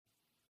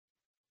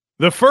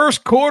The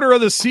first quarter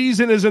of the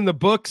season is in the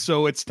books,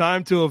 so it's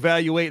time to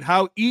evaluate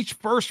how each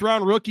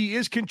first-round rookie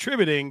is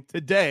contributing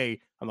today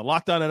on the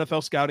Locked On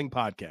NFL Scouting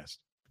Podcast.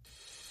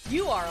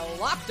 You are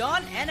Locked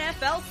On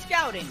NFL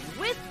Scouting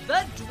with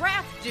the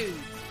Draft Dudes,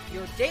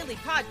 your daily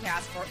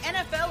podcast for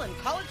NFL and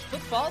college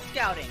football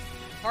scouting.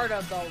 Part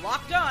of the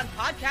Locked On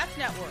Podcast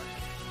Network,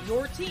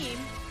 your team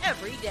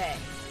every day.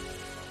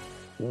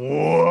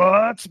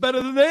 What's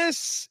better than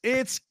this?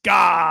 It's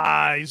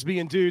guys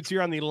being dudes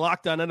here on the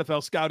Locked On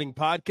NFL Scouting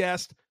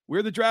Podcast.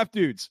 We're the Draft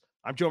Dudes.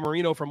 I'm Joe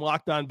Marino from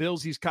Locked On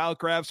Bills. He's Kyle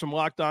Krabs from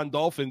Locked On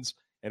Dolphins.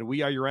 And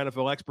we are your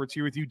NFL experts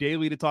here with you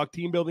daily to talk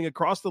team building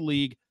across the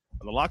league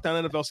on the Locked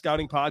On NFL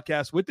Scouting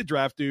Podcast with the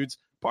Draft Dudes,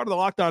 part of the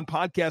Locked On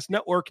Podcast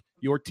Network,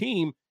 your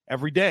team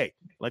every day.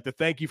 I'd like to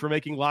thank you for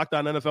making Locked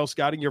On NFL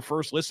Scouting your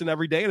first listen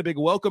every day, and a big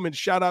welcome and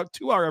shout out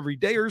to our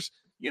everydayers.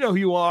 You know who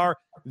you are.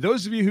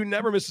 Those of you who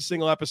never miss a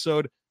single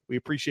episode, we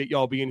appreciate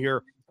y'all being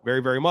here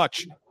very, very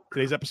much.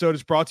 Today's episode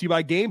is brought to you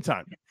by Game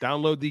Time.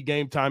 Download the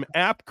Game Time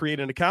app, create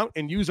an account,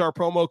 and use our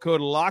promo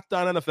code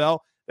LOCKEDONNFL.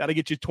 That'll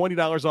get you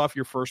 $20 off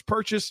your first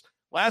purchase.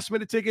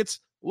 Last-minute tickets,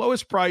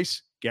 lowest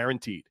price,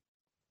 guaranteed.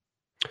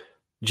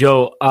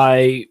 Joe,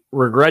 I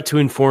regret to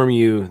inform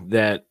you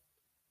that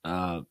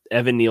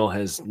Evan Neal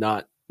has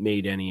not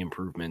made any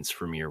improvements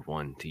from year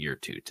one to year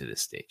two to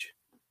this stage.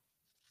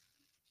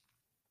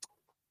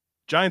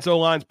 Giants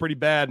O-line's pretty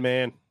bad,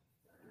 man.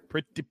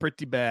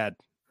 Pretty bad.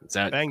 Is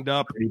that banged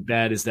up? Pretty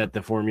bad. Is that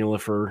the formula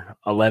for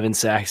 11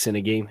 sacks in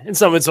a game? And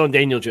some of it's on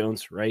Daniel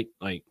Jones, right?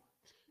 Like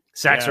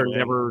sacks are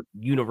never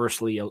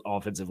universally an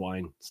offensive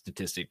line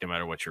statistic, no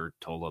matter what you're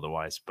told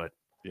otherwise. But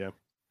yeah,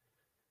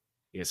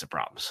 you got some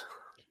problems.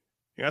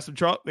 They got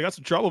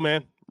some trouble,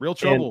 man. Real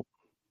trouble. And,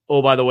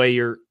 oh, by the way,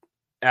 you're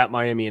at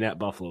Miami and at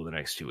Buffalo the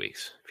next 2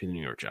 weeks for the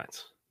New York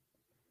Giants.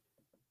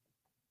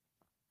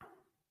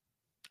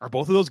 Are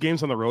both of those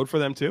games on the road for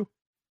them too?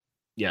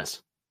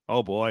 Yes.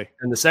 Oh, boy.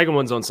 And the second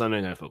one's on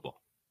Sunday Night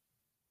Football.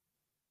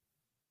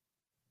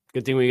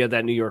 Good thing we got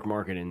that New York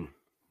market in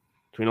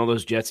between all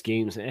those Jets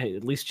games. Hey,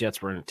 at least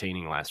Jets were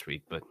entertaining last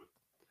week, but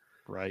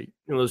right.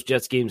 You know, those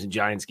Jets games and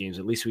Giants games,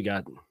 at least we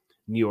got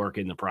New York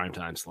in the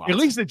primetime slot. At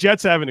least the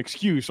Jets have an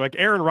excuse. Like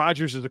Aaron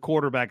Rodgers is a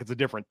quarterback. It's a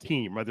different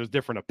team, right? There's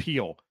different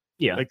appeal.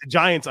 Yeah. Like the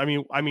Giants, I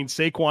mean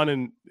Saquon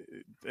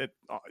and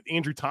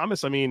Andrew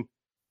Thomas. I mean,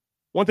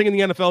 one thing in the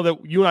NFL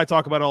that you and I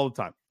talk about all the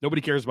time,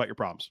 nobody cares about your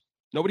problems.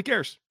 Nobody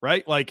cares,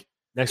 right? Like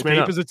next the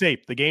tape is the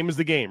tape. The game is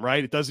the game,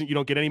 right? You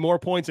don't get any more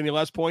points, any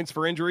less points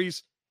for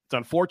injuries. It's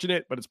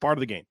unfortunate, but it's part of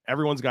the game.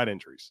 Everyone's got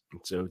injuries.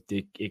 So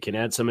it can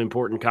add some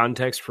important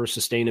context for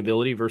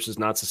sustainability versus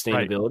not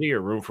sustainability, or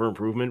room for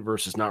improvement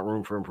versus not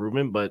room for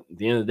improvement. But at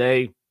the end of the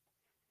day,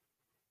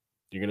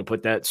 you're going to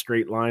put that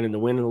straight line in the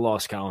win and the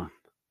loss column.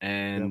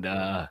 And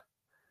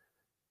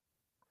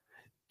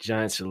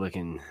Giants are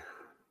looking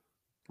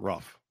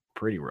rough.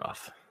 Pretty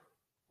rough.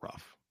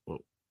 Well,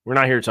 we're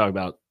not here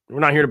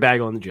to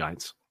bag on the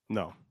Giants.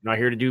 No. We're not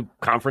here to do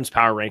conference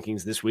power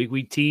rankings this week.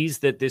 We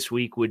teased that this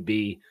week would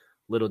be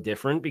a little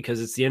different because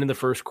it's the end of the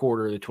first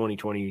quarter of the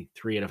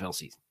 2023 NFL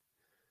season.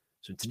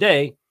 So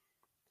today,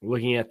 we're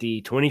looking at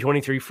the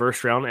 2023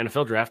 first-round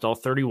NFL draft, all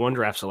 31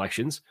 draft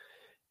selections,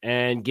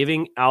 and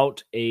giving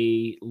out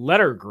a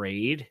letter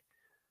grade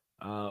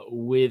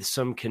with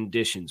some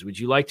conditions. Would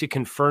you like to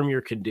confirm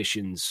your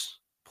conditions,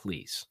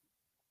 please?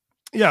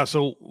 Yeah,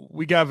 so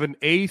we have an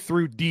A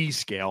through D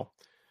scale.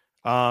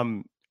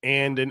 And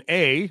an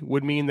A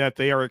would mean that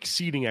they are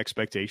exceeding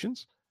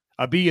expectations.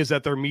 A B is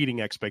that they're meeting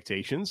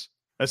expectations.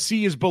 A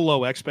C is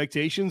below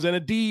expectations. And a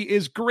D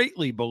is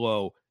greatly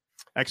below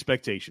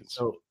expectations.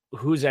 So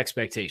whose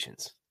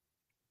expectations?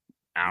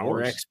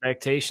 Our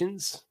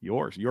expectations?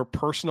 Yours. Your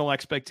personal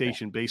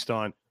expectation based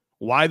on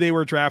why they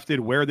were drafted,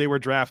 where they were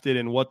drafted,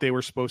 and what they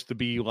were supposed to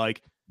be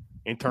like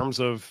in terms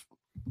of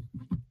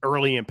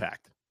early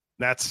impact.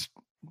 That's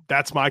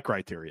my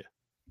criteria.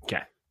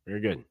 Okay,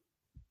 very good.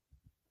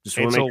 Just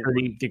want to make sure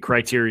the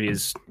criteria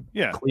is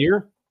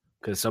clear,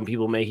 because some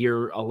people may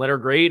hear a letter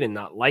grade and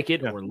not like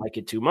it or like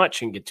it too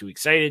much and get too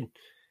excited.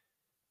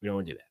 We don't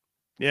want to do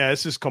that. Yeah,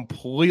 this is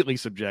completely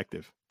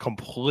subjective.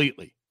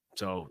 Completely.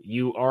 So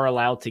you are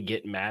allowed to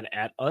get mad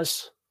at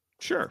us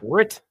for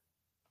it,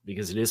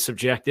 because it is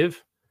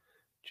subjective.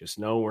 Just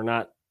know we're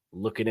not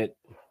looking at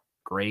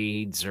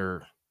grades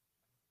or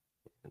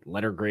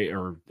letter grade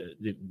or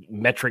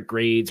metric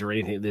grades or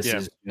anything. This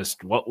is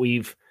just what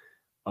we've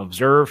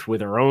observed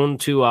with our own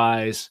two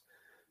eyes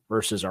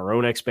versus our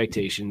own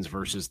expectations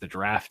versus the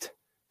draft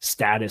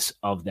status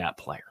of that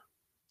player.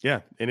 Yeah,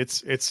 and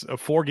it's a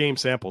 4-game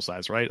sample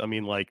size, right? I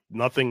mean, like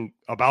nothing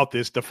about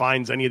this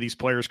defines any of these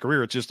players'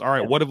 career. It's just, all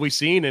right, what have we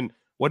seen and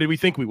what did we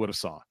think we would have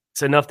saw?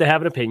 It's enough to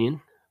have an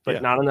opinion,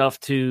 but not enough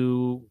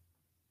to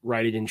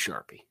write it in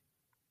Sharpie.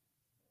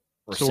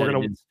 So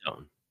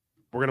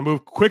we're gonna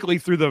move quickly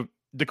through the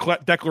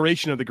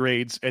declaration of the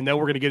grades, and then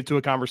we're going to get into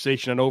a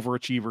conversation on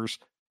overachievers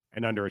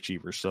and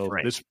underachievers. So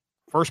this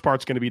first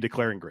part's going to be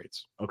declaring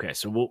grades. Okay,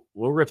 so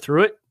we'll rip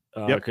through it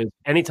because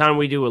anytime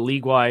we do a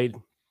league-wide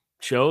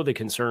show, the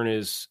concern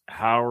is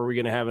how are we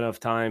going to have enough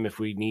time if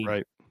we need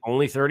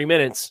only 30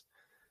 minutes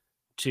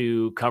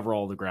to cover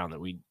all the ground that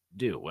we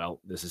do? Well,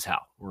 this is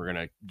how. We're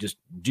going to just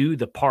do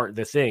the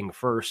thing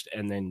first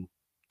and then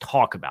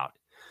talk about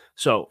it.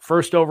 So,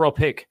 first overall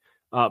pick,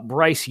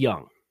 Bryce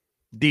Young.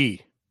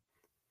 D.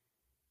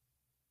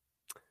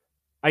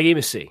 I gave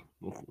a C.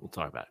 We'll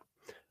talk about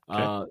it.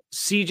 Okay.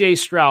 CJ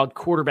Stroud,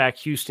 quarterback,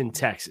 Houston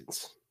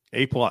Texans.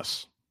 A+.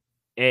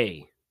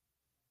 A.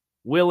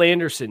 Will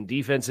Anderson,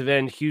 defensive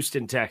end,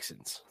 Houston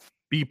Texans.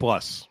 B+.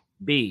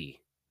 B.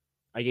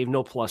 I gave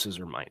no pluses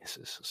or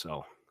minuses. So,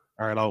 all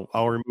right,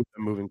 I'll remove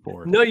them moving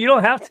forward. No, you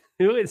don't have to.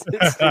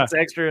 It's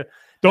extra.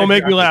 Don't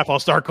make me laugh. I'll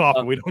start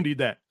coughing. We don't need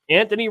that.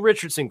 Anthony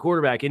Richardson,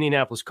 quarterback,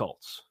 Indianapolis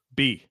Colts.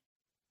 B.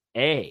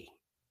 A.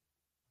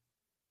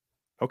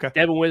 Okay.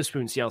 Devon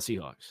Witherspoon, Seattle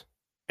Seahawks.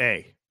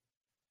 A.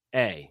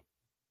 A.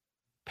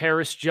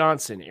 Paris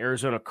Johnson,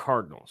 Arizona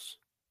Cardinals.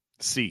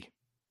 C.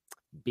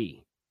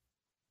 B.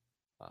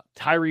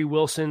 Tyree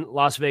Wilson,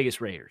 Las Vegas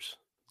Raiders.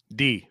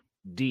 D.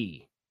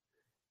 D.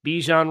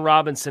 Bijan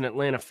Robinson,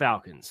 Atlanta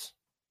Falcons.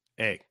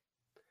 A.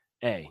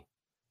 A.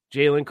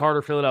 Jalen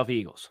Carter, Philadelphia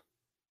Eagles.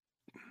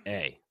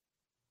 A.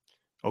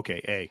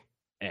 Okay, A.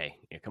 A.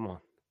 Yeah, come on.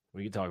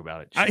 We can talk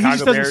about it. He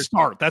just doesn't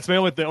start. That's my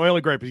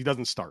only gripe is he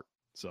doesn't start.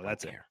 So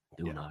that's it.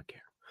 Do not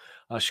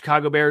care.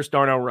 Chicago Bears,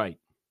 Darnell Wright.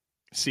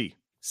 C.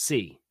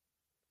 C.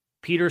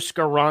 Peter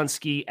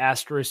Skoronsky,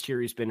 asterisk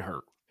here, he's been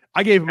hurt.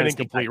 I gave him an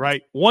incomplete,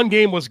 right? One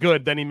game was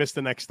good, then he missed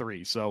the next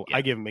three. So yeah.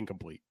 I give him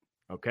incomplete.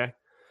 Okay.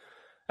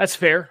 That's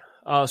fair.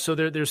 So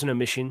there's an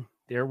omission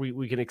there.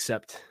 We can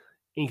accept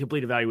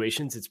incomplete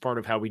evaluations. It's part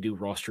of how we do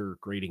roster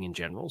grading in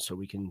general. So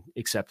we can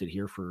accept it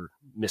here for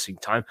missing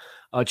time.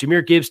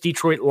 Jahmyr Gibbs,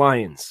 Detroit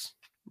Lions.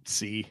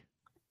 C.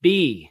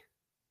 B.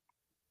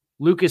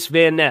 Lucas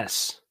Van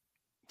Ness.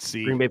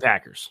 C. Green Bay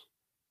Packers.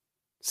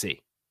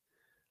 C.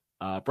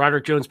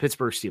 Broderick Jones,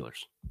 Pittsburgh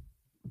Steelers.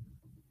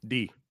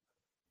 D.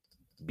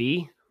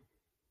 B.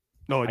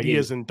 No, D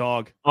is in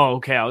dog. Oh,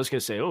 okay. I was going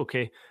to say,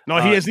 okay. No,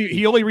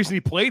 he only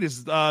recently played.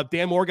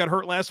 Dan Moore got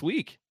hurt last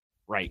week.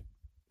 Right.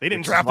 They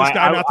didn't draft this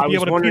guy not to be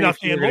able to beat up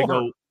Dan Moore.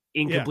 Go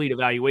incomplete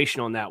evaluation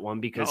on that one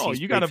because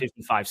he's played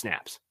 55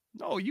 snaps.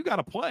 No, you got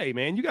to play,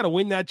 man. You got to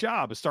win that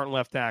job as starting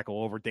left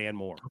tackle over Dan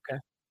Moore. Okay.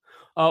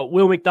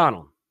 Will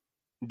McDonald.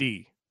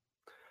 D.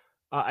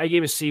 I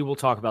gave a C. We'll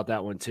talk about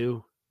that one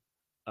too.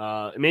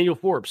 Emmanuel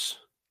Forbes.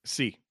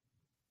 C.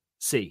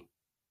 C.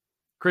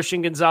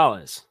 Christian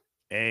Gonzalez.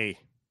 A.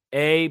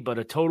 A, but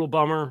a total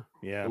bummer.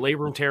 Yeah.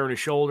 Labrum tear in his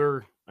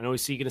shoulder. I know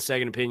he's seeking a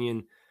second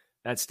opinion.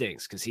 That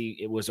stinks because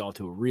it was off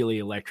to a really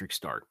electric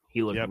start.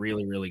 He looked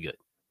really, really good.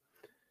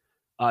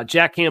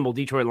 Jack Campbell,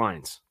 Detroit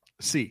Lions.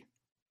 C.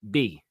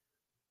 B.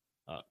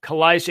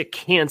 Kalijah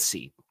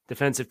Kancey,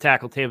 defensive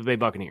tackle, Tampa Bay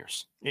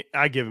Buccaneers.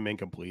 I give him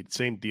incomplete.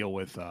 Same deal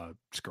with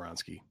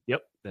Skoronsky.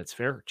 Yep, that's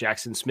fair.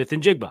 Jackson Smith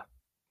and Jigba.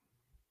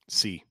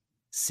 C.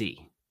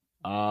 C.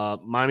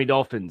 Miami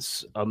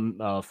Dolphins,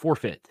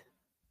 forfeit.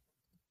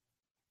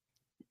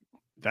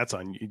 That's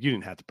on you. You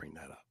didn't have to bring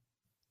that up.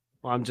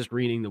 Well, I'm just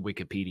reading the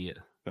Wikipedia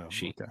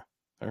sheet. Okay.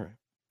 All right.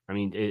 I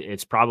mean,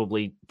 it's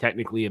probably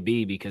technically a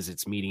B because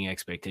it's meeting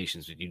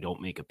expectations. If you don't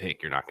make a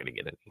pick, you're not going to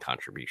get any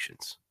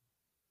contributions.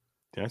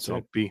 Yeah,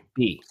 so B.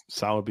 B.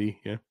 Solid B,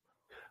 yeah.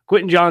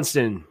 Quentin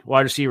Johnston,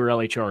 wide receiver,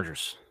 LA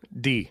Chargers.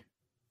 D.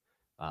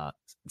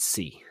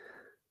 C.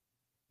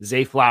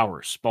 Zay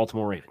Flowers,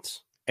 Baltimore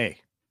Ravens. A.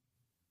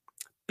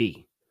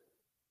 B.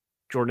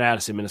 Jordan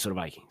Addison, Minnesota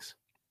Vikings.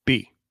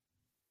 B.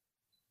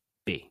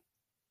 B.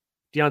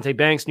 Deontay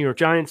Banks, New York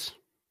Giants.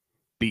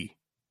 B.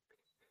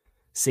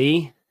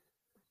 C.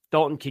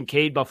 Dalton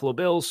Kincaid, Buffalo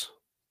Bills.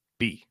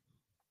 B.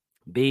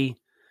 B.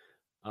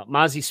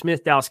 Mozzie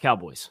Smith, Dallas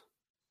Cowboys.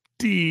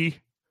 D.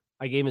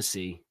 I gave him a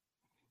C.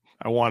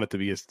 I want it to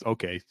be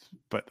okay,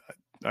 but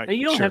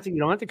you don't have to. You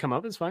don't have to come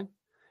up. It's fine.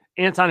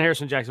 Anton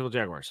Harrison, Jacksonville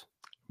Jaguars.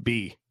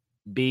 B.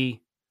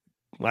 B.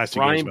 Last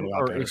two games been a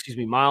lot better.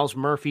 Miles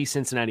Murphy,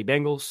 Cincinnati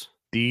Bengals.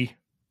 D.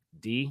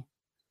 D.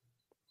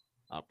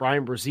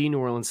 Brian Brzee, New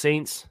Orleans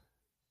Saints.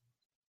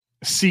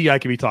 C. I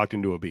could be talked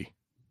into a B.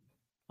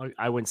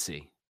 I went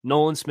C.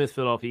 Nolan Smith,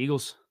 Philadelphia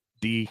Eagles.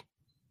 D.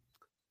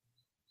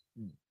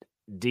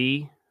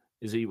 D.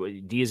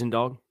 D is in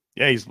dog?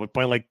 Yeah, he's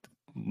playing like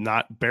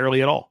not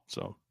barely at all.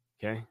 So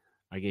okay,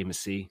 I gave him a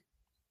C.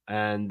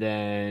 And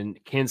then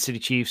Kansas City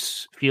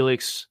Chiefs,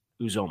 Felix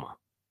Uzoma.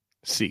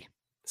 C.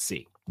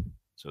 C.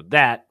 So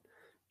that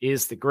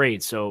is the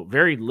grade. So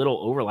very little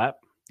overlap.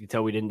 You can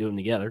tell we didn't do them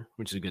together,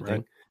 which is a good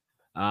thing.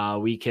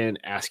 We can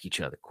ask each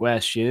other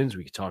questions.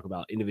 We can talk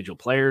about individual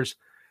players.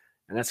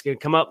 And that's going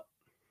to come up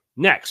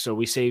next. So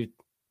we saved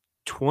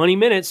 20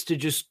 minutes to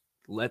just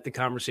let the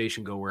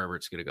conversation go wherever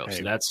it's going to go.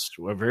 Hey.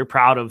 So we're very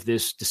proud of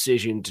this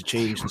decision to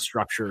change the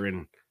structure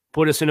and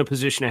put us in a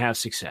position to have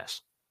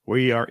success.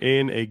 We are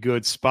in a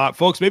good spot.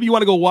 Folks, maybe you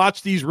want to go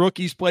watch these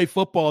rookies play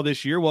football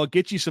this year. Well,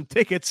 get you some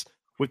tickets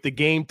with the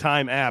Game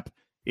Time app.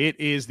 It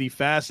is the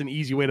fast and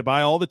easy way to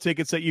buy all the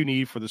tickets that you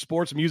need for the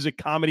sports, music,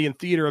 comedy, and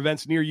theater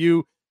events near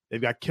you.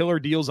 They've got killer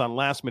deals on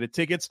last-minute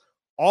tickets,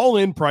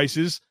 all-in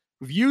prices,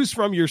 views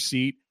from your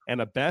seat,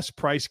 and a best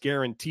price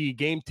guarantee.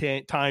 Game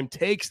Time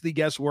takes the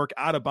guesswork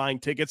out of buying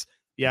tickets.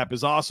 The app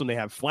is awesome. They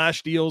have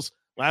flash deals,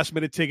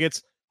 last-minute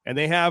tickets, and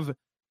they have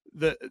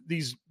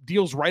these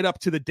deals right up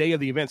to the day of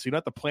the event, so you don't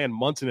have to plan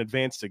months in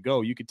advance to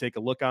go. You can take a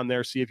look on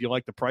there, see if you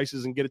like the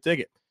prices, and get a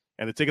ticket.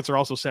 And the tickets are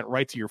also sent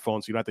right to your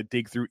phone, so you don't have to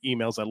dig through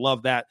emails. I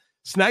love that.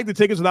 Snag the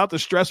tickets without the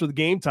stress with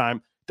Game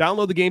Time.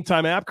 Download the Game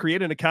Time app,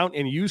 create an account,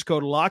 and use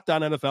code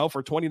LOCKEDONNFL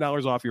for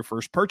 $20 off your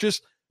first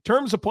purchase.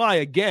 Terms apply.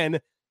 Again,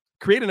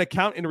 create an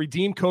account and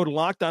redeem code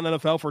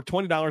LOCKEDONNFL for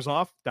 $20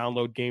 off.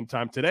 Download Game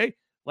Time today.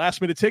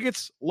 Last-minute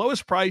tickets,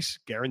 lowest price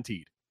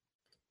guaranteed.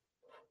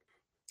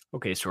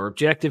 Okay, so our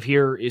objective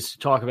here is to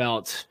talk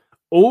about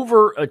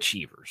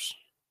overachievers,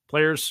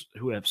 players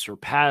who have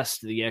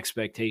surpassed the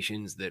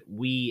expectations that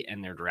we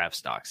and their draft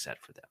stock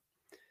set for them.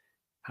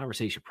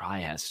 Conversation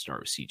probably has to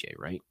start with CJ,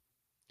 right?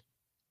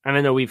 And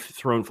I know we've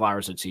thrown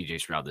flowers at CJ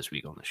Stroud this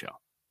week on the show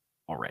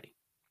already.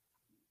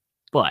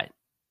 But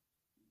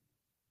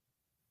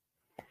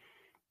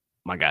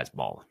my guy's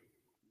balling.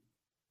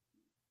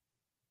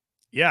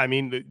 Yeah, I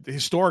mean, the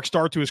historic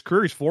start to his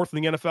career. He's fourth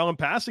in the NFL in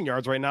passing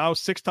yards right now.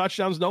 6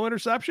 touchdowns, no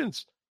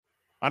interceptions.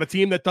 On a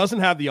team that doesn't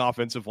have the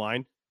offensive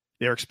line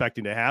they're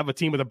expecting to have, a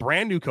team with a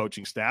brand new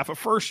coaching staff, a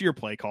first-year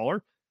play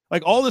caller,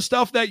 like all the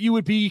stuff that you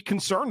would be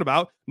concerned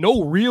about.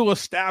 No real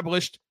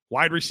established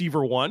wide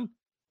receiver one.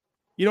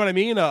 You know what I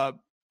mean?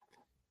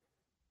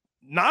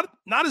 Not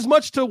as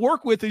much to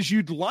work with as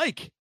you'd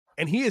like.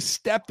 And he has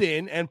stepped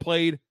in and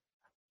played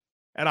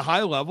at a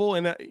high level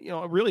and,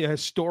 really a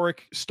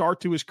historic start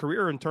to his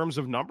career in terms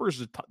of numbers.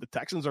 The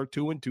Texans are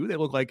 2-2. They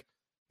look like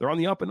they're on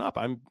the up and up.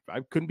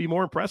 I couldn't be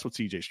more impressed with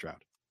CJ Stroud.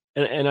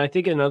 And I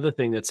think another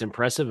thing that's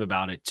impressive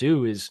about it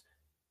too is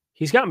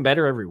he's gotten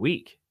better every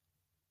week.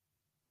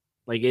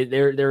 Like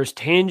there's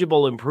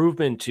tangible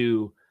improvement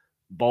to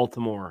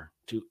Baltimore,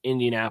 to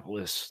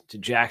Indianapolis, to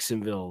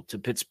Jacksonville, to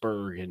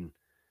Pittsburgh, and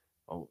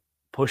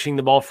pushing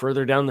the ball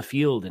further down the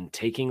field and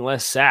taking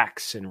less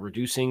sacks and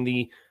reducing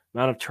the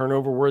amount of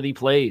turnover-worthy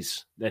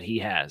plays that he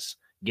has,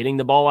 getting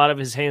the ball out of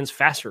his hands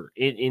faster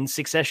in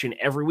succession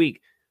every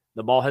week.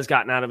 The ball has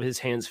gotten out of his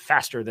hands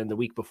faster than the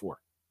week before.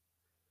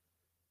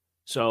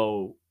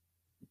 So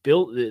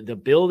the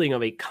building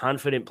of a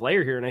confident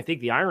player here, and I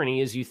think the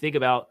irony is you think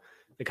about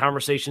the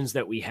conversations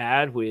that we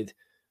had with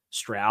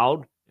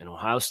Stroud and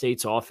Ohio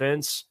State's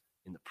offense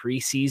in the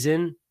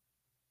preseason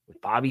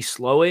with Bobby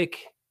Slowick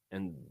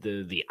and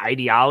the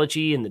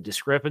ideology and the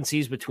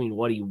discrepancies between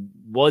what he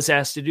was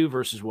asked to do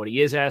versus what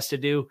he is asked to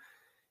do.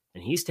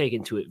 And he's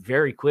taken to it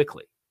very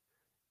quickly.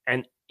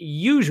 And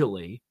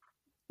usually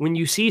when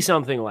you see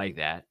something like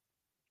that,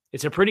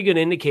 it's a pretty good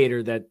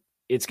indicator that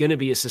it's going to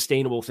be a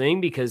sustainable thing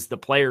because the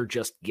player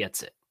just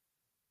gets it.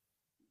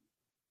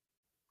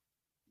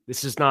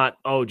 This is not,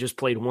 just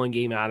played one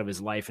game out of his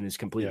life and has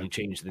completely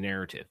changed the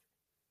narrative.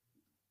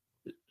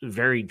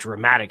 Very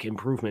dramatic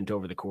improvement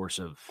over the course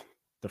of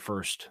the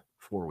first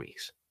 4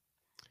 weeks.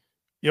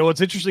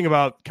 What's interesting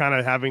about kind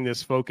of having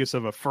this focus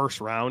of a first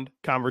round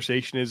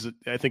conversation is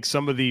I think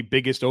some of the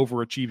biggest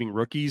overachieving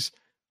rookies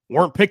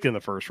weren't picked in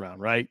the first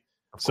round, right?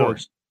 Of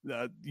course.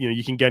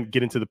 You can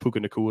get into the Puka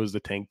Nakuas, the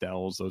Tank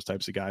Dells, those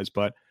types of guys.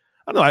 But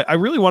I don't know. I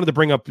really wanted to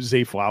bring up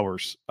Zay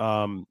Flowers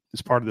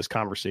as part of this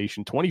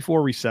conversation.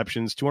 24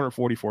 receptions,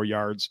 244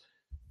 yards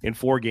in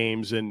 4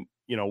 games. And,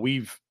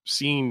 we've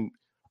seen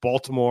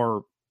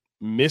Baltimore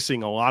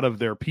missing a lot of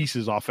their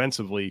pieces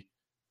offensively,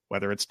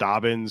 whether it's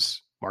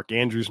Dobbins, Mark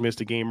Andrews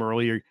missed a game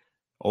earlier,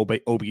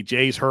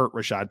 OBJ's hurt,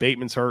 Rashad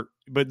Bateman's hurt.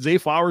 But Zay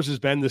Flowers has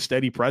been the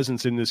steady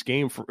presence in this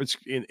game for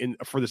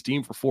this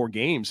team for 4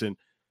 games. And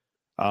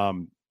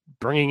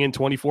bringing in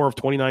 24 of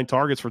 29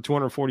 targets for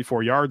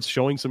 244 yards,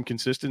 showing some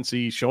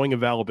consistency, showing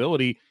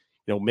availability,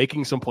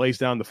 making some plays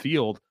down the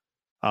field.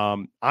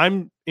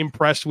 I'm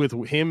impressed with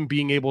him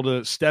being able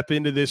to step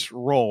into this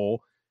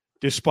role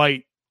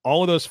despite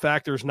all of those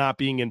factors not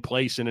being in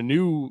place in a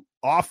new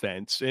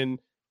offense and,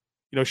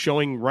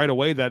 showing right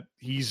away that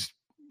he's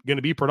going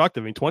to be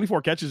productive. I mean,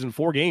 24 catches in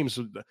 4 games.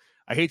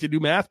 I hate to do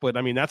math, but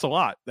I mean, that's a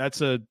lot. That's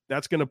going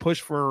to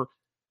push for,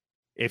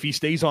 if he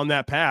stays on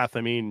that path,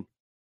 I mean,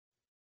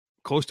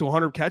 close to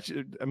 100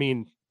 catches. I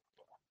mean,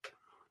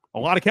 a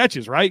lot of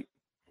catches, right?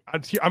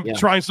 I'm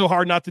trying so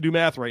hard not to do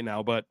math right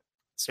now, but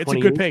it's a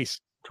good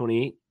pace.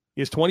 28.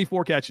 He has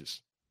 24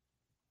 catches.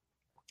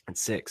 And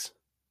 6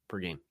 per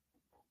game.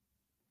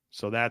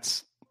 So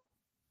it's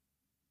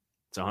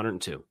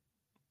 102.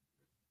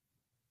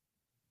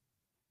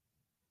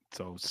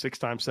 So 6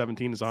 times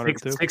 17 is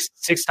 102.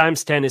 6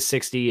 times 10 is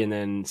 60, and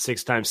then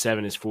 6 times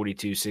 7 is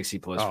 42. 60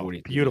 plus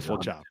 42. Beautiful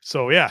job.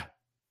 So yeah,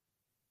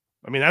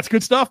 I mean that's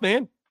good stuff,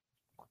 man.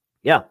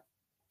 Yeah.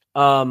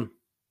 I'm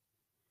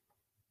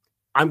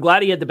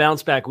glad he had the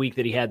bounce back week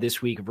that he had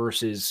this week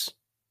versus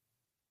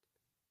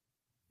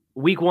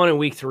week 1 and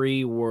week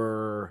 3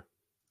 were,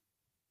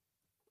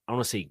 I don't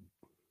want to say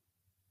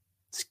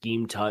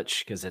scheme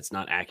touch because that's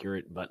not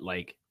accurate, but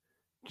like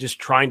just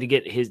trying to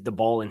get the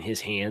ball in his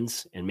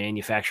hands and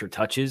manufacture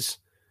touches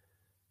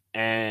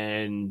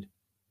and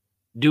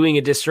doing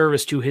a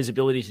disservice to his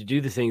ability to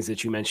do the things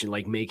that you mentioned,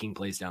 like making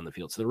plays down the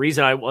field. So the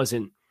reason I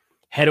wasn't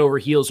head over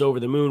heels over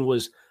the moon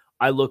was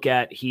I look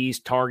at, he's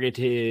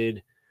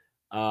targeted,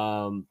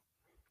 he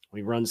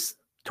runs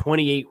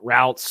 28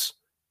 routes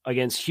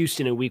against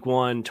Houston in week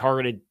 1,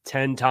 targeted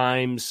 10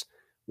 times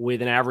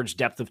with an average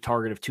depth of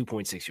target of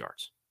 2.6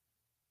 yards.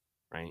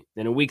 Right.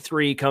 Then in week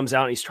 3, he comes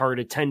out and he's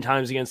targeted 10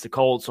 times against the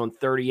Colts on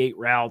 38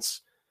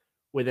 routes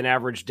with an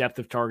average depth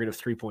of target of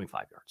 3.5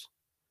 yards.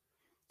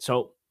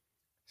 So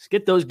let's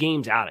get those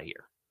games out of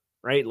here,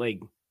 right? Like,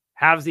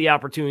 have the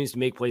opportunities to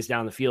make plays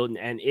down the field.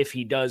 And if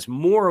he does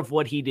more of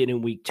what he did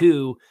in week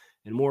 2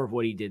 and more of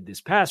what he did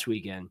this past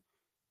weekend,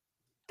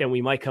 then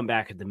we might come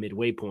back at the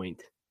midway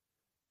point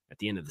at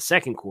the end of the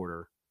second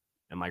quarter,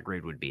 and my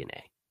grade would be an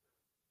A.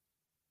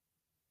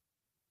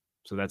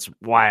 So that's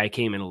why I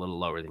came in a little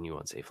lower than you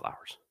on Zay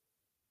Flowers.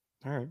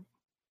 All right.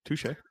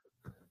 Touche.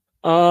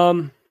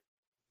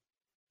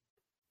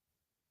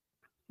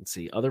 Let's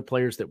see. Other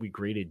players that we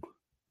graded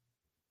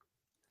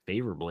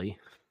favorably.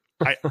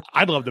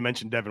 I'd love to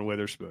mention Devon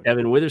Witherspoon.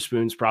 Devon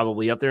Witherspoon's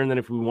probably up there. And then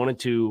if we wanted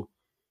to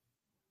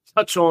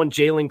touch on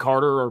Jalen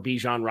Carter or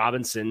Bijan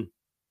Robinson,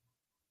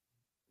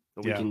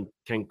 we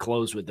can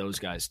close with those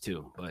guys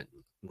too. But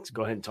let's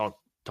go ahead and talk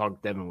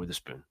Devon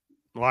Witherspoon.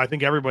 Well, I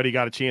think everybody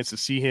got a chance to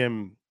see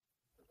him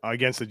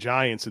against the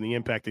Giants and the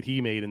impact that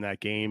he made in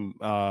that game.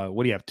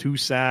 What do you have? 2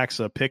 sacks,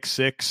 a pick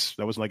 6.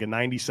 That was like a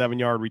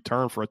 97-yard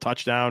return for a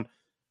touchdown,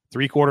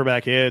 3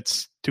 quarterback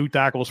hits, 2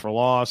 tackles for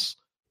loss.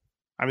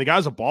 I mean, the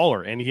guy's a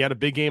baller, and he had a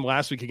big game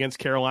last week against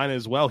Carolina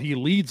as well. He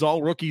leads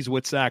all rookies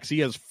with sacks. He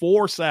has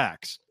 4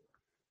 sacks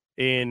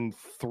in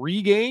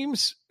 3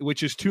 games,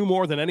 which is 2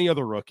 more than any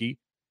other rookie.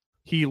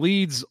 He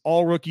leads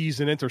all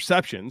rookies in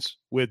interceptions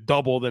with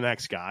double the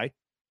next guy.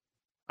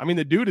 I mean,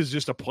 the dude is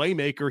just a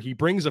playmaker. He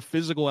brings a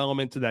physical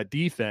element to that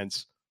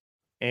defense.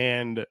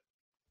 And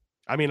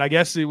I mean, I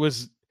guess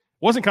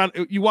wasn't kind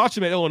of, you watched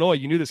him at Illinois,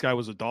 you knew this guy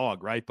was a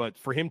dog, right? But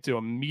for him to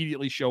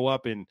immediately show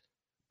up and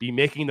be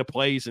making the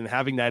plays and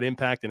having that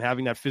impact and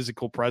having that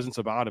physical presence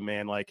about him,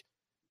 man, like,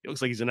 it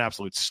looks like he's an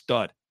absolute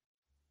stud.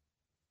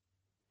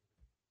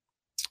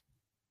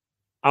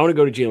 I want to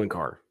go to Jalen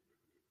Carter.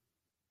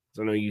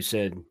 So I know you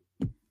said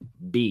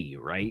B,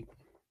 right?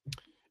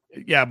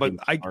 Yeah, but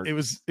it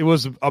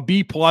was a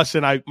B plus,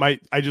 and I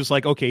just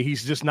like, okay,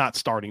 he's just not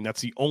starting.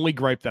 That's the only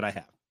gripe that I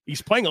have.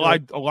 He's playing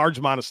a large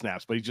amount of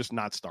snaps, but he's just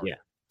not starting. Yeah.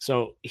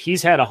 So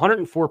he's had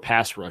 104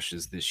 pass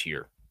rushes this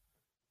year.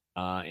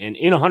 And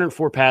in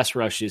 104 pass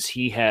rushes,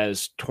 he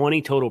has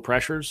 20 total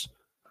pressures.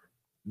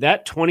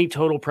 That 20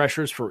 total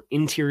pressures for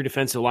interior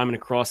defensive linemen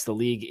across the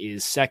league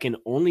is second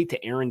only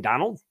to Aaron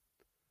Donald.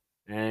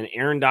 And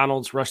Aaron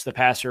Donald's rushed the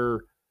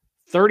passer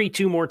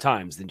 32 more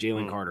times than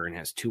Jalen Carter and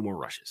has 2 more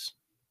rushes.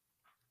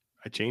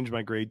 I changed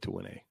my grade to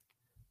an A.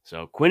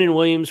 So Quinnen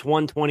Williams,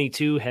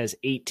 122, has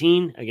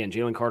 18. Again,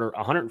 Jalen Carter,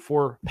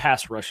 104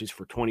 pass rushes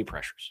for 20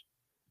 pressures.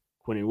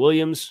 Quinnen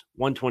Williams,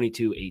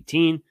 122,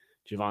 18.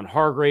 Javon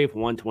Hargrave,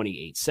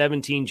 128,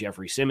 17.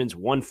 Jeffrey Simmons,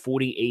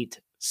 148,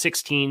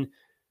 16.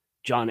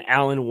 John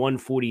Allen,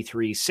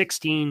 143,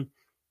 16.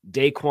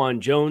 Daquan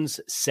Jones,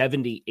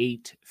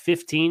 78,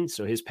 15.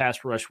 So his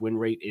pass rush win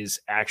rate is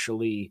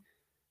actually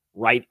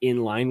right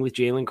in line with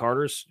Jalen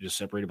Carter's, just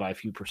separated by a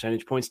few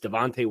percentage points.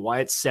 Devontae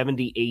Wyatt,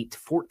 78,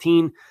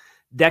 14.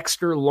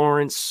 Dexter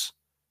Lawrence,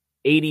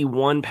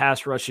 81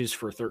 pass rushes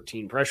for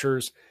 13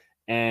 pressures.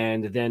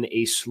 And then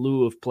a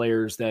slew of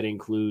players that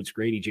includes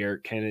Grady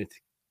Jarrett,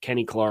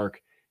 Kenny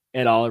Clark,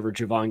 Ed Oliver,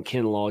 Javon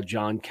Kinlaw,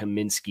 John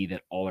Kaminsky,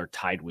 that all are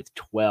tied with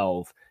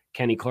 12.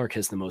 Kenny Clark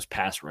has the most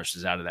pass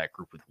rushes out of that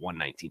group with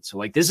 119. So,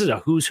 like, this is a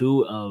who's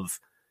who of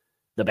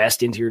the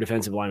best interior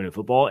defensive lineman in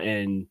football,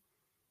 and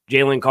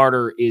Jalen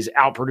Carter is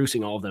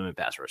outproducing all of them in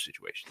pass rush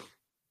situations.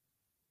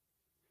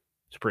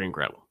 It's pretty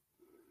incredible.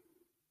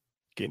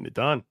 Getting it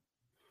done.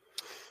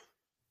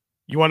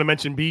 You want to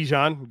mention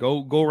Bijan?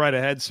 Go right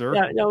ahead, sir.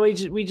 Yeah, no,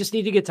 we just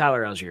need to get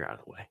Tyler Algier out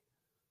of the way.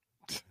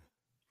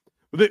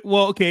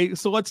 Well, okay,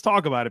 so let's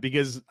talk about it,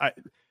 because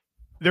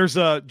there's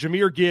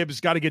Jahmyr Gibbs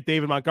got to get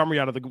David Montgomery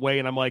out of the way,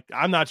 and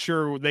I'm not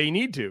sure they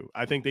need to.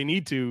 I think they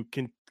need to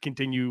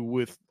continue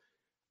with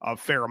a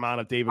fair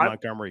amount of David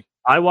Montgomery.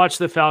 I watched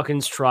the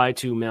Falcons try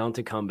to mount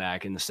a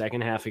comeback in the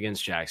second half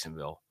against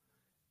Jacksonville.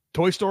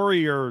 Toy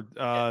Story or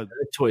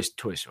Toy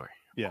Story,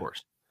 of yeah.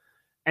 course.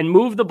 And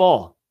move the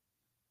ball.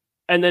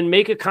 And then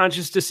make a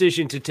conscious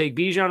decision to take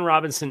Bijan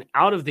Robinson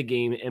out of the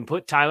game and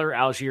put Tyler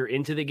Algier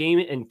into the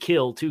game and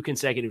kill 2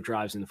 consecutive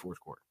drives in the fourth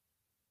quarter.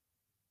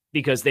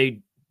 Because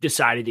they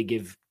decided to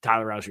give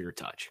Tyler Algier a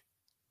touch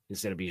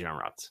instead of Bijan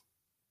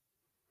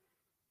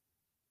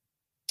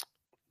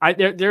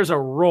Robinson. There's a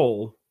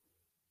role,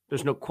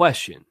 there's no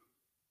question,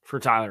 for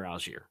Tyler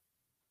Algier.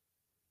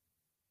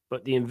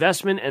 But the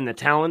investment and the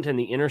talent and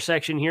the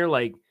intersection here,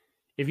 like,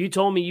 if you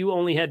told me you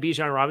only had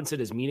Bijan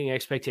Robinson as meeting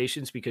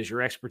expectations because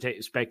your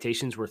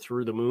expectations were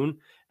through the moon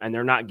and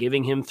they're not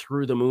giving him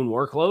through the moon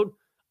workload,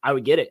 I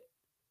would get it.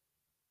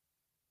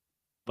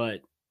 But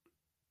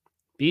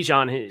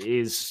Bijan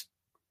is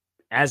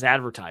as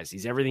advertised.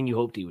 He's everything you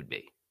hoped he would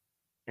be.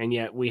 And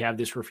yet we have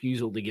this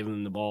refusal to give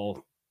him the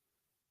ball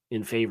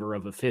in favor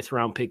of a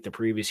 5th-round pick the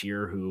previous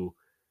year who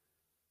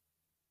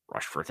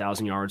rushed for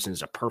 1,000 yards, and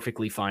is a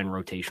perfectly fine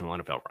rotational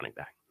NFL running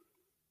back.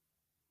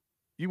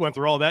 You went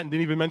through all that and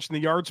didn't even mention the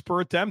yards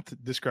per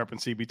attempt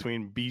discrepancy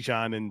between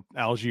Bijan and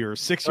Algier.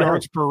 6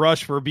 yards per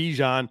rush for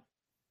Bijan,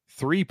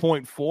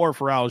 3.4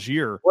 for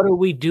Algier. What are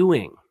we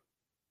doing?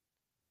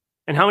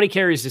 And how many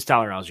carries does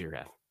Tyler Algier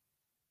have?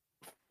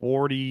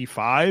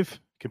 45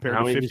 compared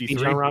to 53.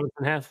 Does Bijan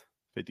Robinson have?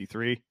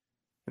 53.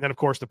 And then, of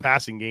course, the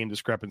passing game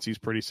discrepancy is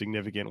pretty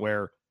significant,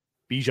 where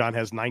Bijan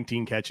has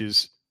 19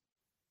 catches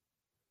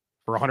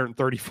for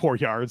 134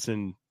 yards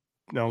and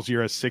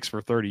Algier has 6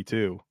 for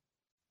 32.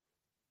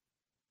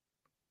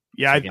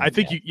 Yeah, I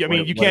think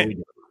you can't.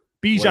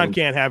 Bijan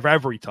can't have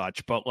every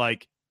touch, but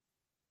like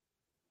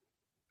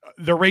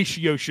the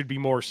ratio should be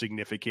more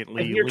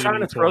significantly. If you're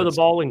trying to throw the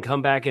ball and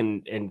come back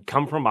and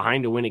come from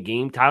behind to win a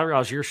game, Tyler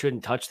Algier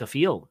shouldn't touch the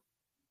field.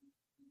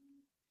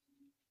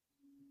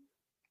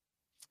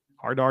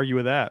 Hard to argue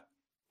with that.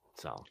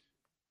 So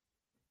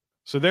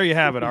there you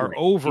have it. Our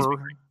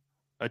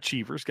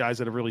overachievers, guys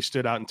that have really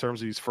stood out in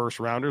terms of these first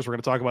rounders. We're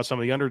going to talk about some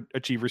of the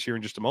underachievers here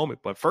in just a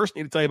moment. But first, I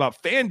need to tell you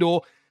about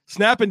FanDuel.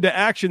 Snap into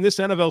action this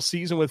NFL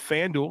season with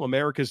FanDuel,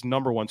 America's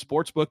 #1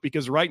 sportsbook,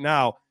 because right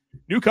now,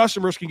 new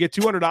customers can get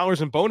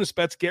 $200 in bonus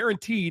bets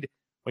guaranteed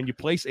when you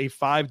place a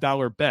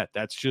 $5 bet.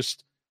 That's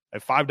just a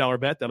 $5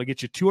 bet. That'll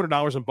get you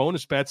 $200 in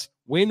bonus bets,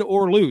 win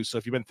or lose. So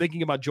if you've been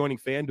thinking about joining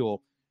FanDuel,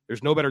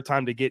 there's no better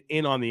time to get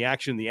in on the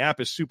action. The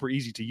app is super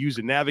easy to use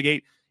and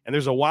navigate, and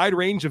there's a wide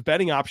range of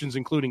betting options,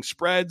 including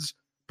spreads,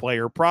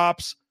 player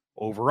props,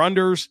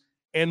 over-unders,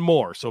 and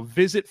more. So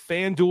visit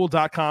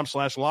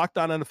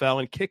FanDuel.com/LockedOnNFL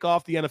and kick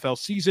off the NFL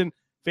season.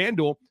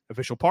 FanDuel,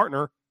 official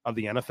partner of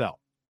the NFL.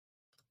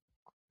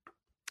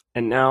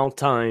 And now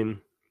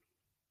time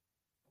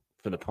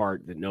for the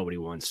part that nobody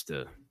wants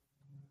to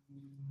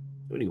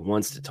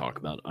talk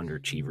about,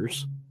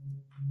 underachievers.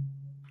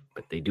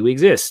 But they do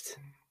exist.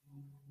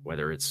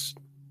 Whether it's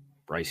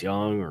Bryce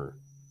Young or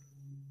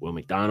Will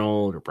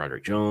McDonald or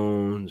Broderick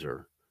Jones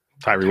or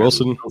Tyree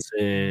Wilson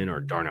or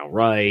Darnell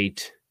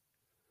Wright.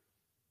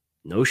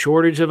 No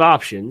shortage of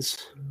options.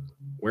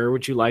 Where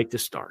would you like to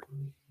start?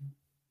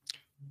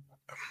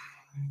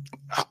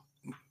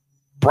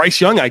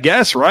 Bryce Young, I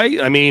guess, right?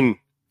 I mean.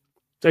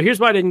 So here's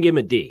why I didn't give him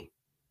a D.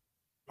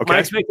 Okay. My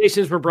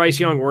expectations for Bryce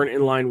Young weren't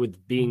in line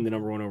with being the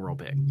 #1 overall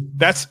pick.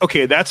 That's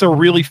okay. That's a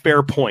really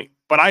fair point.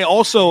 But I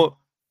also,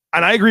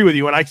 and I agree with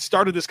you, and I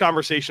started this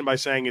conversation by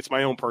saying it's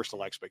my own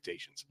personal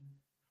expectations.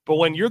 But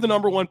when you're the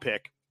 #1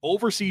 pick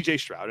over C.J.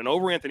 Stroud and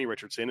over Anthony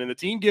Richardson, and the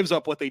team gives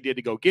up what they did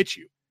to go get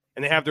you,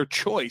 and they have their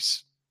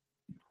choice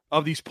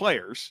of these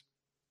players,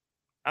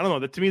 I don't know.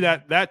 That to me,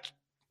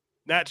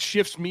 that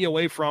shifts me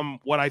away from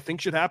what I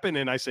think should happen,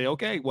 and I say,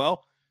 okay,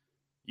 well,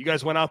 you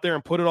guys went out there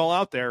and put it all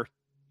out there.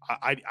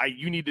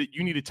 You need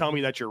to tell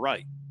me that you're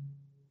right.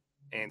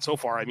 And so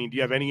far, I mean, do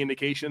you have any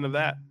indication of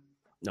that?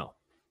 No,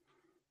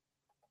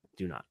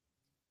 do not.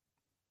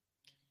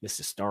 Missed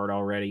a start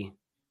already.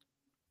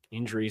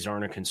 Injuries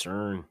aren't a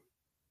concern,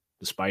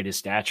 despite his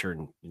stature,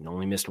 and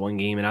only missed 1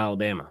 game in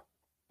Alabama.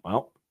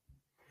 Well,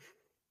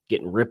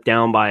 getting ripped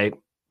down by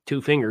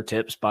 2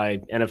 fingertips by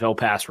NFL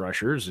pass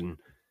rushers, and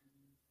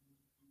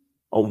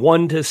a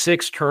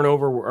 1-to-6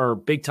 turnover or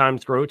big time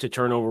throw to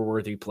turnover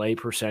worthy play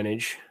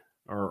percentage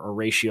or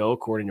ratio,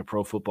 according to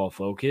Pro Football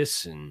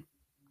Focus. And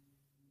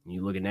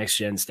you look at next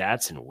gen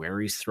stats and where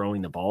he's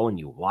throwing the ball, and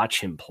you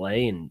watch him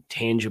play and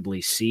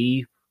tangibly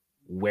see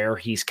where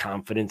he's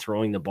confident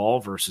throwing the ball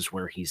versus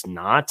where he's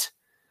not.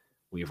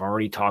 We've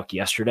already talked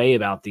yesterday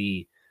about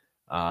the,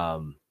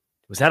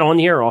 was that on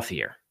the air or off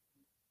the air?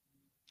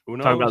 Who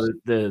knows? Talking about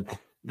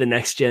the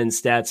next gen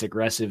stats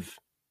aggressive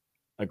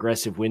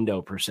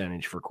window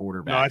percentage for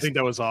quarterbacks. No, I think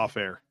that was off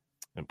air.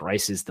 And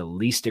Bryce is the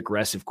least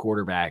aggressive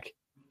quarterback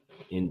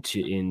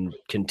in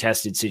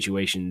contested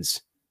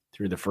situations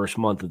through the first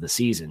month of the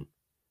season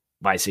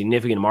by a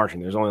significant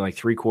margin. There's only like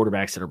 3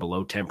 quarterbacks that are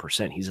below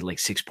 10%. He's at like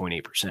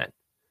 6.8%.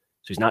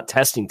 So he's not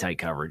testing tight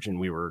coverage. And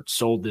we were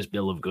sold this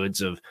bill of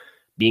goods of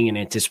being an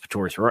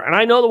anticipatory thrower. And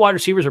I know the wide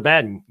receivers are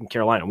bad in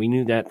Carolina. We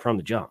knew that from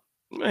the jump.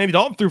 Andy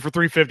Dalton threw for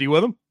 350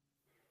 with him.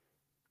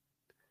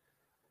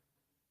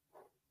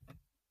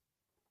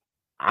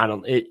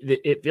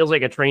 It feels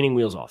like a training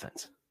wheels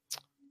offense.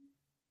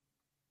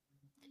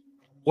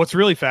 What's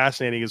really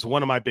fascinating is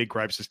one of my big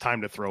gripes is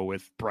time to throw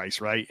with Bryce,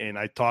 right? And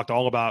I talked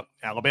all about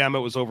Alabama.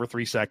 It was over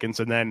 3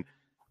 seconds. And then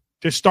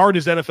to start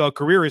his NFL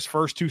career, his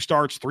first 2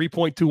 starts,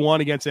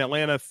 3.21 against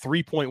Atlanta,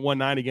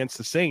 3.19 against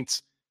the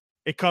Saints.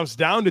 It comes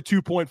down to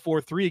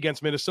 2.43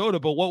 against Minnesota.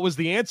 But what was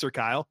the answer,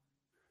 Kyle?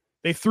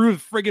 They threw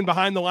friggin'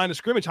 behind the line of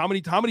scrimmage. How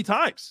many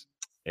times?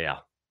 Yeah.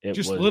 It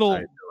just was little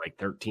like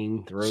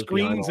 13 throws,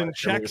 screens and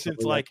checks.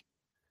 It's like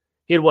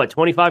he had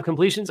 25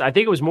 completions. I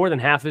think it was more than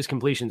half of his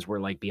completions were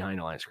like behind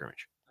the line of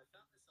scrimmage.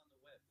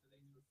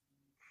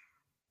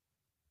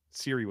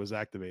 Siri was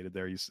activated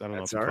there. I don't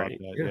know if you caught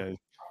that. Yeah.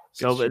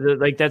 So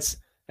like that's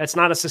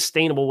not a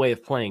sustainable way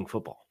of playing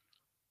football.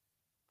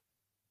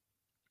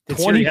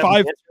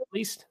 25 at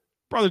least,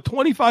 brother.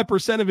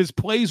 25% of his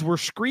plays were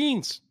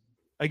screens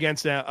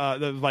against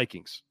the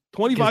Vikings.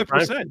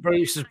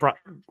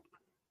 25%.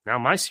 Now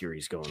my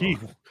Siri's going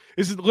on.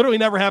 This has literally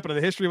never happened in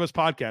the history of us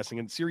podcasting,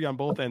 and Siri on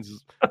both ends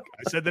is, I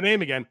said the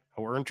name again.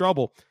 We're in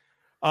trouble.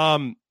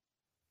 Go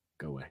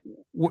away.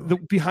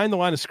 Behind the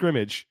line of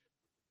scrimmage,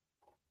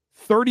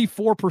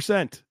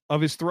 34% of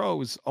his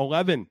throws,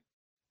 11.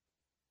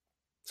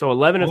 So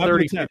 11 of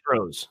 33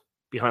 throws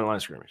behind the line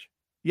of scrimmage.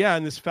 Yeah,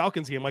 in this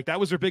Falcons game, like that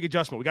was their big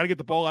adjustment. We got to get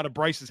the ball out of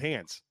Bryce's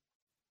hands.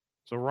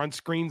 So run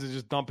screens and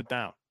just dump it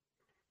down.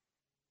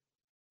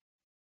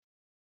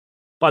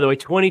 By the way,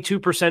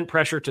 22%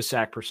 pressure to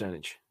sack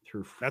percentage.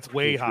 That's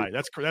way high.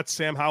 That's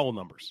Sam Howell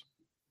numbers.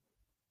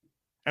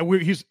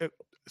 And he's an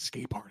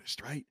escape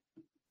artist, right?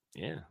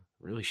 Yeah,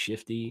 really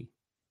shifty,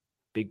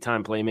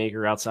 big-time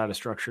playmaker outside of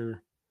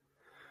structure.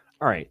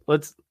 All right,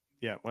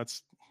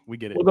 we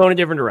get it. We'll go in a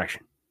different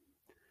direction.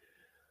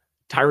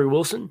 Tyree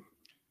Wilson.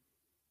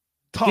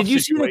 Did you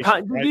see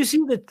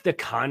the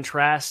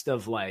contrast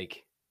of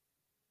like,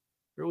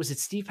 or was it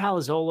Steve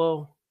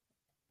Palazzolo?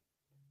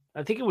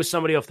 I think it was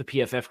somebody off the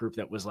PFF group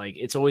that was like,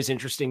 it's always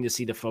interesting to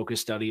see the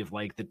focus study of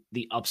like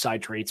the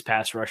upside traits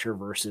pass rusher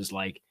versus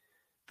like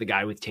the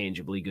guy with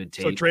tangibly good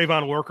tape. So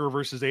Trayvon Walker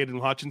versus Aiden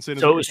Hutchinson.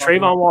 So it was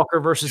Trayvon Walker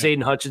versus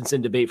Aiden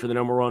Hutchinson debate for the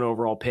number 1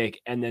 overall pick.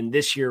 And then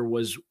this year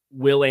was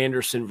Will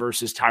Anderson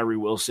versus Tyree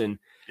Wilson.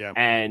 Yeah.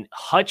 And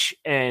Hutch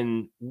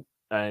and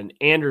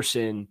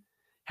Anderson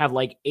have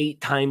like 8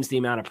 times the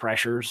amount of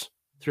pressures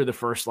through the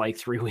first like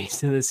 3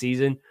 weeks of the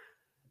season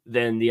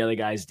than the other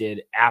guys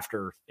did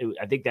after.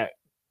 I think that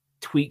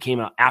tweet came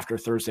out after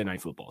Thursday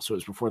Night Football. So it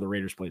was before the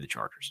Raiders played the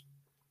Chargers.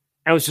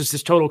 And it was just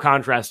this total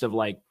contrast of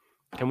like,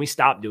 can we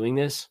stop doing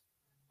this?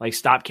 Like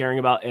stop caring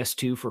about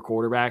S2 for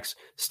quarterbacks,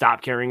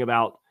 stop caring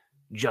about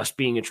just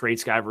being a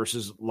traits guy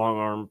versus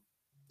long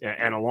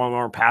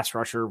arm pass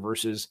rusher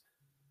versus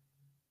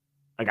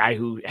a guy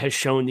who has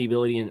shown the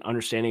ability and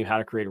understanding of how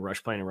to create a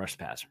rush play and a rush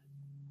passer.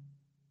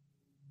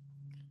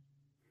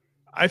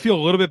 I feel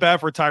a little bit bad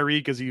for Tyree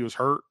because he was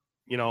hurt.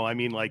 You know, I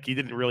mean, like he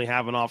didn't really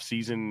have an off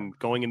season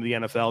going into the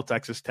NFL.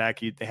 Texas Tech,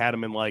 they had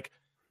him in like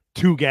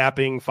 2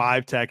 gapping,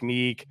 5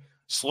 technique,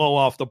 slow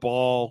off the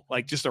ball,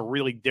 like just a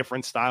really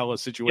different style of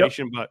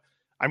situation. Yep. But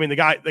I mean, the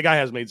guy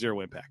has made 0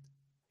 impact,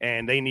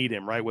 and they need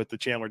him, right? With the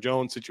Chandler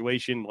Jones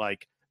situation,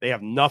 like they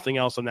have nothing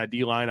else on that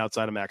D line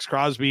outside of Max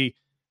Crosby,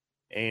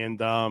 and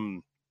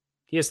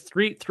he has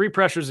three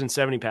pressures and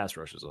 70 pass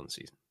rushes on the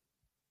season.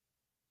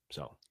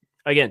 So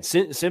again,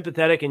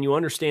 sympathetic, and you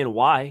understand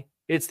why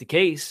it's the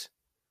case.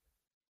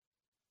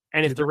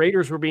 And if the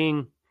Raiders were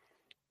being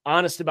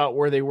honest about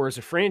where they were as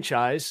a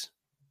franchise,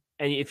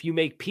 and if you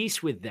make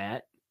peace with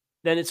that,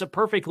 then it's a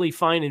perfectly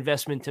fine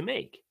investment to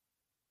make.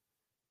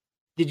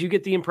 Did you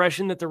get the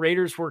impression that the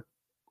Raiders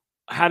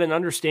had an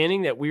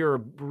understanding that we are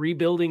a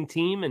rebuilding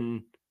team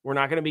and we're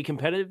not going to be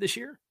competitive this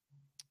year?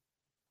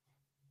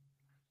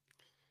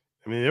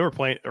 I mean, they were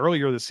playing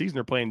earlier this season.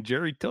 They're playing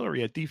Jerry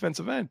Tillery at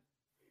defensive end.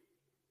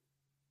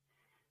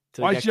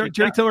 Why is Jerry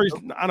Tillery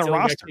on a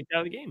roster? Kicked out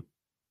of the game.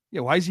 Yeah,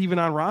 why is he even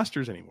on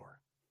rosters anymore?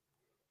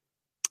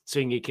 So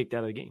you can get kicked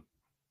out of the game.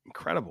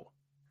 Incredible.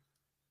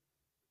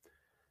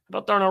 How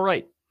about Darnell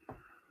Wright?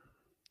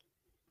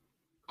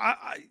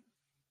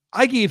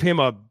 I gave him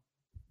a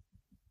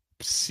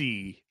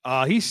C.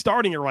 He's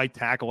starting at right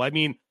tackle. I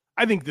mean,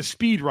 I think the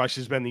speed rush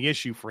has been the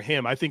issue for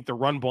him. I think the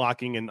run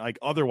blocking and like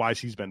otherwise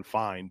he's been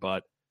fine,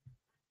 but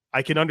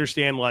I can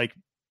understand like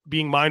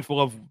being mindful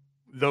of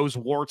those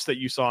warts that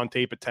you saw on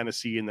tape at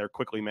Tennessee, and they're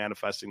quickly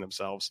manifesting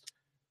themselves.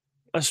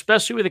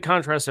 Especially with the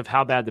contrast of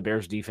how bad the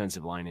Bears'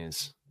 defensive line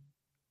is,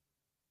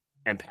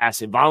 and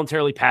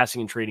voluntarily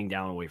passing and trading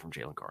down away from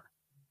Jalen Carter.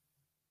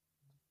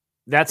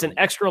 That's an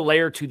extra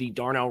layer to the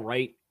Darnell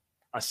Wright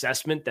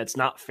assessment that's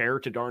not fair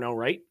to Darnell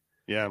Wright.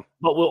 Yeah.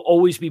 But will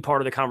always be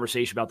part of the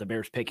conversation about the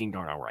Bears picking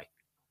Darnell Wright.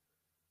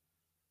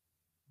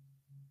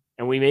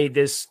 And we made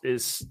this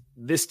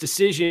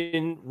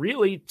decision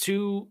really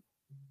to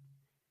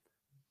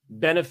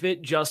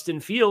benefit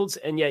Justin Fields,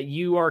 and yet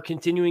you are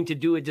continuing to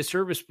do a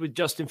disservice with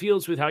Justin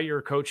Fields with how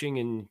you're coaching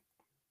and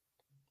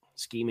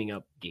scheming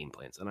up game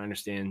plans. And I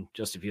understand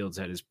Justin Fields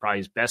had probably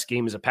his best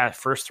game as a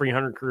first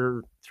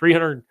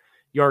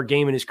 300-yard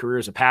game in his career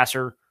as a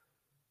passer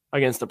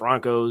against the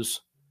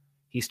Broncos.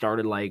 He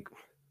started like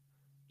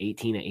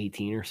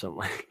 18-18 or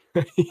something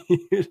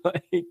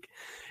like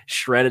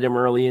shredded him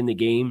early in the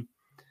game.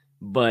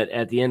 But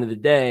at the end of the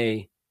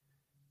day,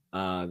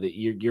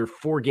 your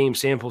 4-game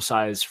sample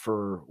size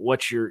for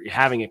what you're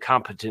having a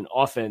competent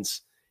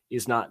offense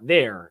is not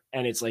there.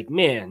 And it's like,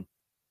 man,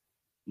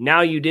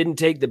 now you didn't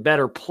take the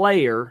better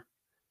player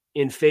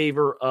in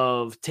favor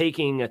of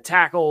taking a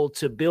tackle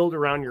to build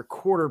around your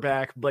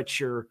quarterback, but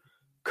your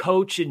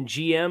coach and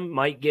GM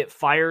might get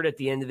fired at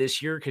the end of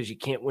this year because you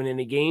can't win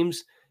any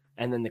games.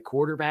 And then the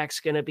quarterback's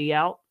going to be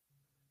out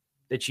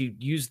that you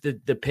used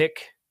the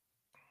pick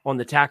on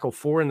the tackle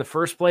for in the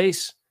first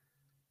place.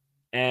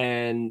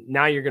 And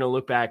now you're going to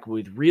look back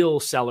with real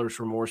seller's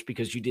remorse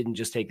because you didn't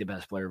just take the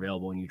best player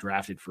available and you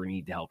drafted for a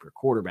need to help your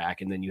quarterback.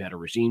 And then you had a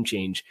regime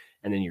change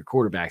and then your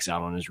quarterback's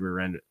out on his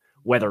rear end,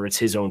 whether it's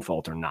his own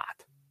fault or not.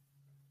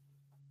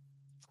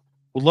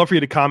 Would love for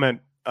you to comment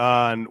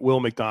on Will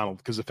McDonald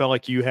because it felt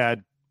like you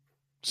had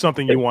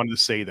something you wanted to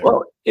say there.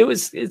 Well, it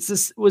was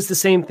the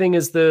same thing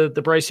as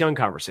the Bryce Young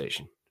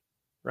conversation,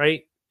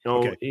 right?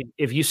 Okay.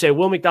 If you say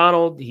Will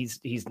McDonald, he's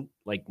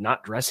like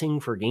not dressing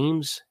for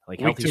games, like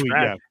week healthy 2,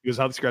 scratch. yeah, he was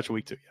healthy scratch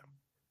week 2.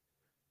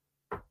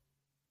 Yeah,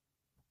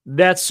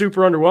 that's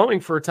super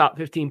underwhelming for a top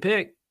 15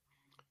 pick.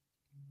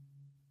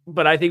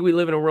 But I think we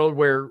live in a world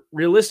where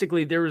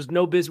realistically there was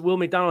no business. Will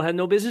McDonald had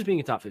no business being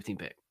a top 15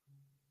 pick,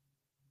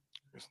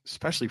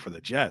 especially for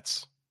the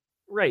Jets,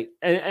 right?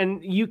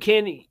 And you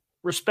can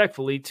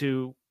respectfully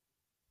to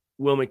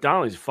Will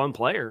McDonald, he's a fun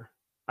player.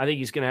 I think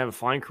he's going to have a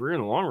fine career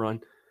in the long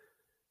run.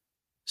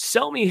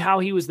 Sell me how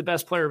he was the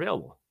best player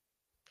available.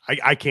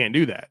 I can't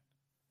do that.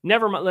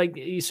 Never mind. Like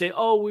you say,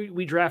 oh,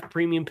 we draft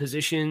premium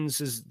positions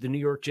as the New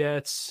York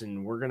Jets,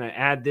 and we're going to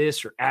add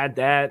this or add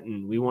that,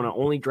 and we want to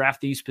only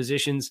draft these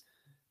positions.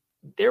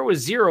 There was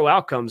 0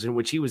 outcomes in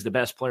which he was the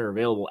best player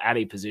available at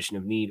a position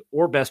of need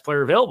or best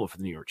player available for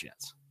the New York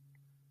Jets.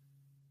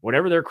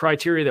 Whatever their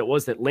criteria that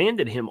was that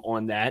landed him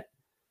on that,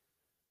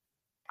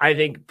 I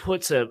think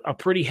puts a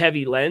pretty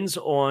heavy lens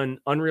on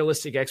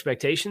unrealistic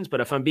expectations. But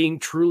if I'm being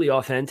truly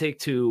authentic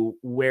to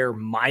where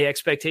my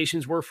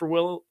expectations were for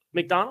Will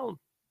McDonald,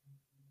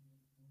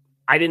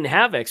 I didn't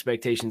have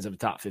expectations of a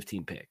top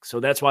 15 pick. So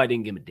that's why I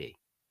didn't give him a D.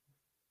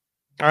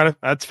 All right,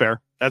 that's fair.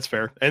 That's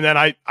fair. And then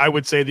I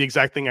would say the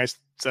exact thing I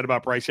said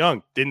about Bryce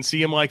Young. Didn't see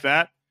him like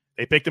that.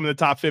 They picked him in the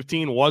top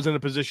 15, was in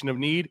a position of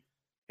need,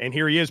 and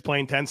here he is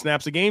playing 10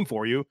 snaps a game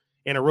for you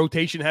in a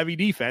rotation-heavy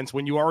defense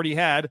when you already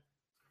had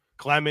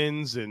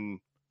Clemens and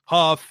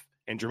Huff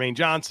and Jermaine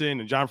Johnson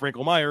and John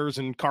Franklin Myers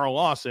and Carl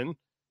Lawson,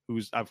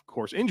 who's of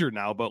course injured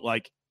now, but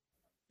like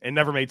it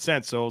never made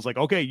sense. So I was like,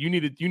 okay, you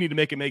need to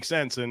make it make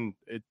sense, and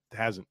it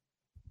hasn't.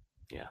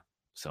 Yeah.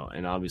 So,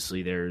 and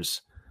obviously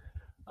there's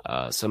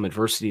some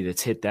adversity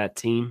that's hit that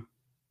team.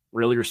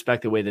 Really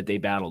respect the way that they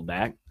battled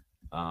back.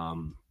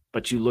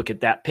 But you look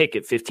at that pick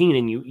at 15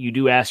 and you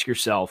do ask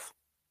yourself,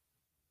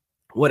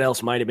 what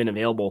else might have been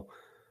available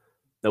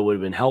that would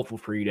have been helpful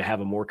for you to have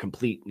a more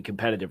complete and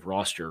competitive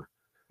roster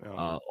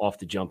off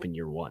the jump in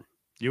year one.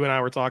 You and I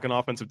were talking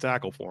offensive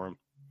tackle for him.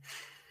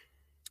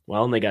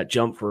 Well, and they got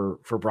jumped for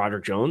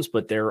Broderick Jones,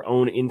 but their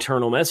own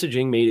internal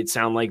messaging made it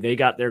sound like they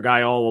got their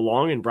guy all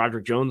along and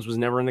Broderick Jones was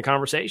never in the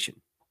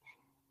conversation.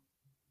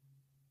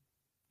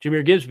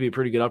 Jahmyr Gibbs would be a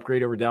pretty good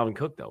upgrade over Dalvin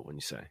Cook, though, when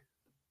you say.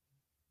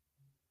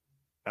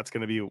 That's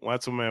one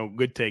of my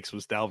good takes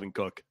was Dalvin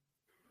Cook.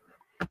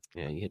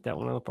 Yeah, you hit that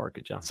one on the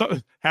park, John. So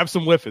have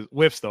some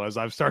whiffs though, as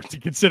I've started to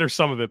consider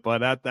some of it,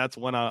 but that's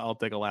one I'll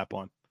take a lap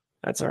on.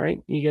 That's all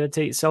right. You got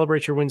to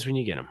celebrate your wins when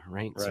you get them,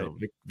 right? So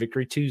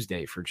Victory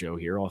Tuesday for Joe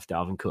here off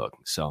Dalvin Cook.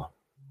 So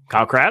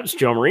Kyle Krabs,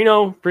 Joe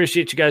Marino,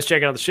 appreciate you guys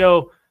checking out the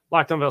show.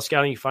 Locked on NFL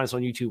Scouting. You can find us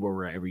on YouTube or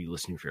wherever you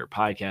listen to your favorite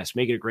podcast.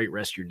 Make it a great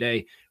rest of your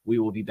day. We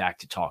will be back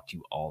to talk to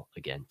you all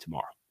again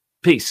tomorrow.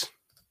 Peace.